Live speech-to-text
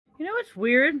You know what's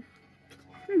weird?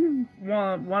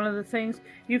 One of the things,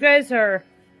 you guys are,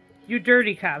 you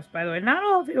dirty cops, by the way. Not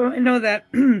all of you know that,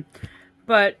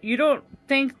 but you don't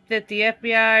think that the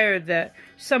FBI or that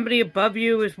somebody above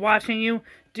you is watching you.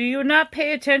 Do you not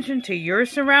pay attention to your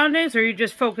surroundings, or you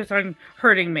just focus on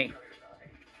hurting me?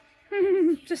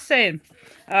 Just saying.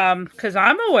 Because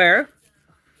I'm aware,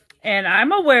 and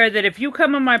I'm aware that if you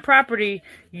come on my property,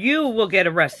 you will get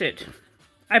arrested.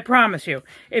 I promise you.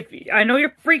 If I know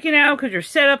you're freaking out because your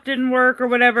setup didn't work or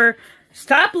whatever,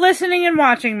 stop listening and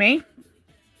watching me.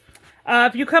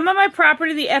 If you come on my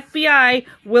property, the FBI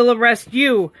will arrest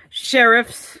you,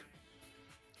 sheriffs.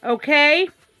 Okay?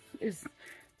 Is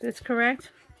this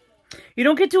correct? You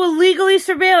don't get to illegally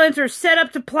surveillance or set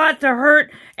up to plot to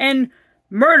hurt and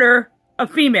murder a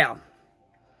female.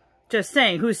 Just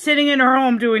saying, who's sitting in her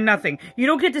home doing nothing. You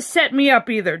don't get to set me up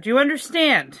either. Do you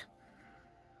understand?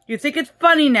 You think it's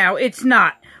funny now. It's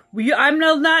not. I'm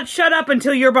not shut up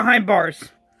until you're behind bars.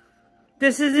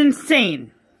 This is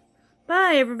insane.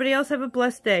 Bye, everybody else. Have a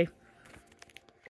blessed day.